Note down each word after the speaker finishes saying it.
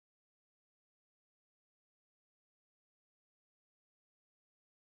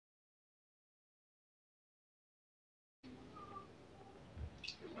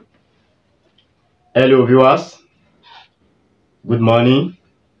Hello, viewers. Good morning,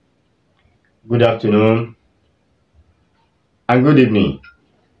 good afternoon, and good evening,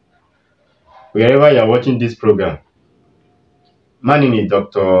 wherever you are watching this program. My name is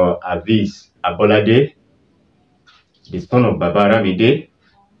Dr. Aviz Abolade, the son of Baba Aramide.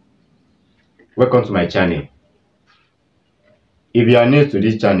 Welcome to my channel. If you are new to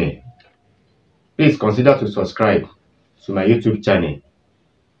this channel, please consider to subscribe to my YouTube channel.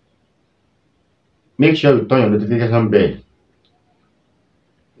 Make sure you turn your notification bell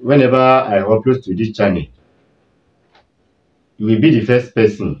whenever I upload to this channel. You will be the first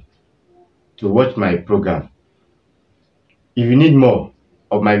person to watch my program. If you need more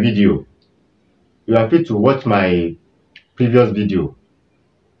of my video, you are free to watch my previous video.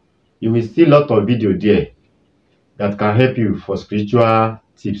 You will see a lot of video there that can help you for spiritual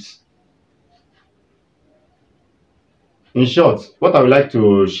tips. In short, what I would like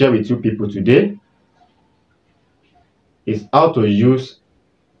to share with you people today is how to use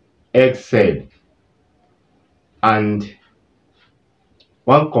Excel and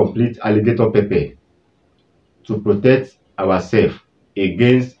one complete alligator pepper to protect ourselves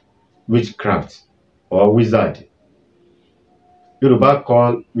against witchcraft or wizard. Yorùbá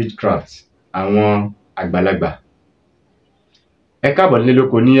call witchcraft àwọn àgbàlagbà. Ẹ káàbọ̀ nílé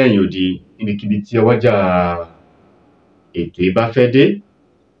lóko ní ẹ̀yìn òdì ibikíbi tí ọwọ́jà ètò ìbá fẹ́ dé.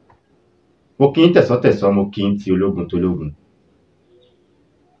 Mo kí yín tẹ̀sán mo kí yín ti ológun tológun.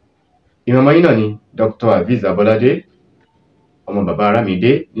 Ìmọ̀mọ́ yín náà ni Dr. Aviz Abolade, ọmọ Baba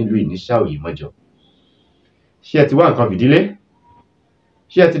Aramide nílùú Ìníṣà Òyèmọ́jọ. Ṣé ẹ ti wá nǹkan fìdílé?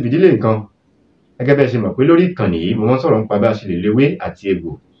 Ṣé ẹ ti fìdílé nǹkan? Gẹ́gẹ́ bẹ́ẹ̀ ṣe mọ̀ pé lórí ìkànnì yìí mo máa ń sọ̀rọ̀ nípa bí a ṣe lè léwé àti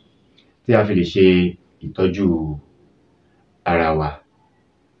egbò tí a fi lè ṣe ìtọ́jú ara wa.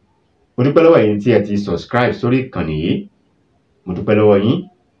 Mo dúpẹ́ lọ́wọ́ yín tí ẹ ti subscribe sórí ìkànnì yìí. Mo dúpẹ́ lọ́wọ́ yín.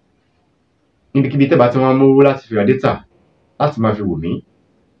 Níbikíbi tẹ́ bá ti wọ́n mówó láti fi ra data láti máa fi wò mí,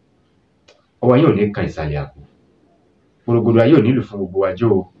 ọwọ́ yín ò ní kan ìsàlẹ̀ àpò. Gbòrògbòdò ayé ò nílò fún gbogbo wájú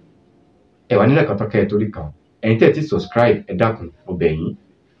o. Ẹ wà nílẹ̀ kan tọ́kẹ́ torí kan. Ẹ̀yin tẹ́ ti subscribe, ẹ dákun mo bẹ̀ yín.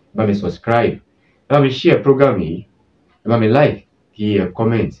 Ẹ bá mi subscribe, ẹ bá mi share program yìí, ẹ bá mi like kí ẹ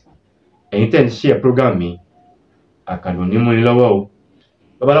comment. Ẹ̀yin tẹ́ ń share program mi, àkàndùn ní mú ni lọ́wọ́ o.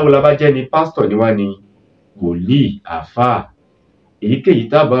 Babaláwo la bá jẹ́ ni, pásítọ̀ ni wá ni, wòlíì, àfáà, èyíkéyìí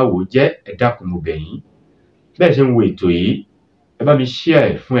tá bá wò jẹ́, ẹ dákun mo bẹ̀ yín. Bẹ́ẹ̀ ṣe ń wo ètò yìí, ẹ bá mi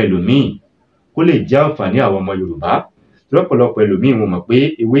share fún ẹlòmíì kó lè jẹ́ àǹfààní àwọn ọmọ Yorùbá. Lọ́pọ̀lọpọ̀ ẹlòmíì wọn mọ̀ pé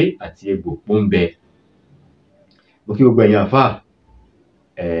ewé àti egbò ó ń bẹ. Mo kí gbogbo ẹ̀yin àfáà,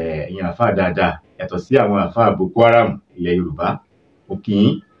 ẹ̀yin àfáà dáadáa yàtọ̀ sí àwọn àfáà Boko Haram ilẹ̀ Yorùbá. Mo kí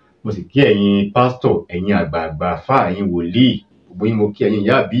yín. Mo sì kí ẹ̀yin pásítọ̀, ẹ̀yin àgbààgbà àfáà, ẹ̀yin wòlíì, gbogbo yín mo kí. Ẹ̀yin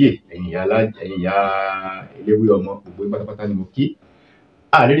ìyá àbíyè, ẹ̀yin ìyá eléwé ọmọ, gbogbo yín pátápátá ni mo kí.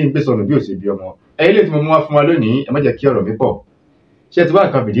 Àlérí ń gbé sọnù bí ò ṣe bí ọmọ. Ẹ̀yin lè tí mo mú wá fún wa lónìí, ẹ má jẹ́ kí ọ̀rọ̀ mi pọ̀. Ṣé ẹ ti wá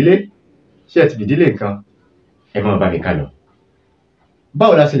nǹkan fìdílé? Ṣé ẹ ti fìdílé nǹkan? Ẹ máa bá mi ká lọ.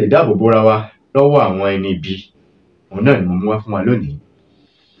 Báwo la ṣe lè dáàbò bora wa lọ́wọ́ àwọn ẹni ibi? Òun náà ni mo mú wá fún wa lónìí.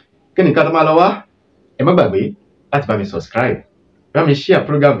 Kí ni ká tó máa lọ wá? Ẹ má gbàgbé láti bá mi subscribe, ẹ bá mi share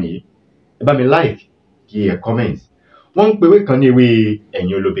program yìí, ẹ bá mi like kí ẹ comment. Wọ́n ń pe ewé kan ní ewé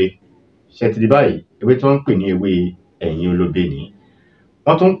ẹ̀yìn olóbe. Ṣé ti di báyìí? Ewé tí wọ́n ń pè ní ewé ẹ̀yìn olóbe ni.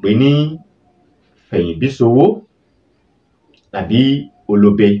 Wọ́n tún ń pè ní fẹ̀yìnbísowó tàbí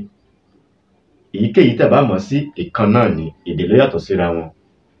olóbe. Èyíkéyìí tẹ́ bá mọ̀ sí, ìkan náà ni, èdè ló yàtọ̀ síra wọn.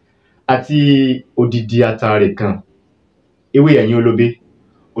 Àti odidi atare kan, ewé ẹ̀yìn olóbe,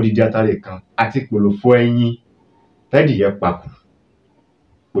 odidi atare kan, àti pòlòfó ẹyin tẹ́dìyẹ pa kù,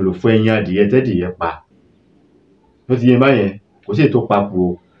 pòlòfó ẹyin adìyẹ tẹ́dìyẹ pa. Ló ti yé báyẹn, kò sí ètò papò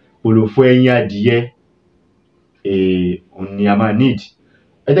o. Pòlòfó ẹyin adìyẹ òun ni a máa need.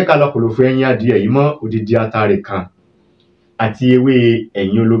 Ẹ jẹ́ ká lọ pòlòfó ẹyin adìyẹ yìí mọ́ odidi atare kan àti ewé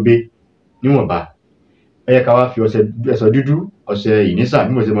ẹ̀yìn olóbe níwọ̀nba. Ẹ jẹ́ ká wá fi ọṣẹ dúdú, ọṣẹ Ìníṣà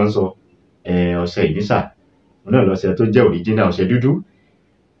bí mo ṣe máa ń sọ, ọṣẹ Ìníṣà. Òun náà lọṣẹ tó jẹ́ original ọṣẹ dúdú.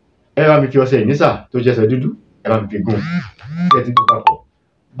 Ẹ bá mi fi ọṣẹ Ìníṣà tó jẹ́ ọṣẹ dúdú, ẹ bá mi fi gún. Ẹ ti gún papọ̀.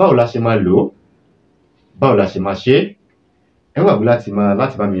 Báwo la ṣe máa lò ó? Báwo la ṣe máa ṣe? Ẹ wá gbé láti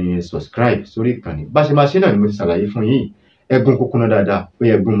bá mi subscribe sórí ìkànnì. Bá ṣe máa ṣe náà ni mo ti ṣàlàyé fún yín. Ẹ gún kó kúnná dáadáa, pé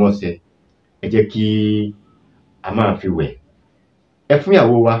ẹ gún mọ́ ọṣẹ. Ẹ jẹ́ kí a máa fi wẹ̀. Ẹ fún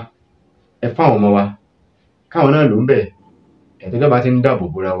ìyàwó wa, ẹ fún àwọn ọmọ wa, káwọn náà ló ń bẹ̀. Ẹ̀tọ́ ìjọba ti ń dáàbò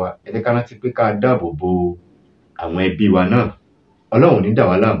bora wa, ẹ jẹ́ ká rántí pé ká dáàbò bo àwọn ẹbí wa náà. Ọlọ́run ní dà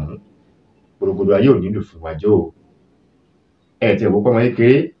wá láàmú. Gbòrògbòdò ayé ò nílò fún wa jọ o. Ẹ ti ẹ̀wọ́ pọ́nmọ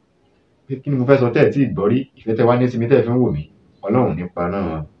kékeré pé kí ni mo fẹ́ sọ tẹ́ ẹ̀ tí ì gbọ́ rí. Ìfẹ́ tẹ́ wá ní sí mi tẹ́ ẹ fi ń wò mí. Ọlọ́run nípa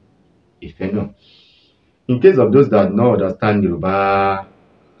náà ìfẹ́ náà. In case of those that don't understand Yoruba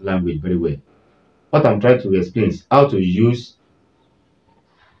language very well, What I'm trying to explain is how to use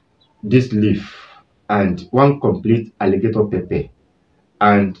this leaf and one complete alligator pepper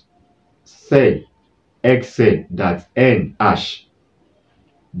and cell, egg cell that end ash,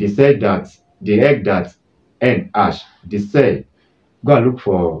 the egg that end ash, the cell, go and look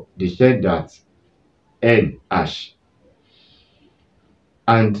for the shell that end ash,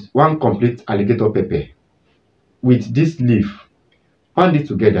 and one complete alligator pepper with this leaf, pound it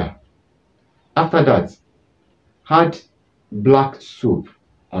together. After that, add black soap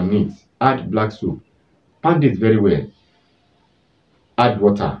on it, add black soap, pound it very well, add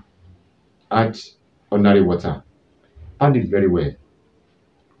water, add ordinary water, pound it very well.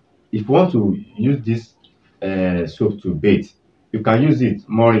 If you want to use this soap to bathe, you can use it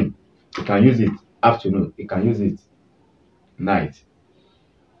morning, you can use it afternoon, you can use it night.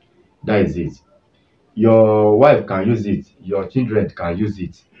 That is it. Your wife can use it, your children can use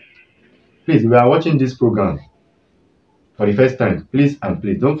it. Please, if you are watching this program for the first time, please and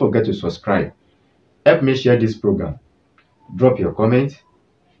please don't forget to subscribe. Help me share this program. Drop your comment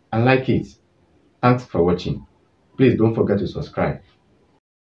and like it. Thanks for watching. Please don't forget to subscribe.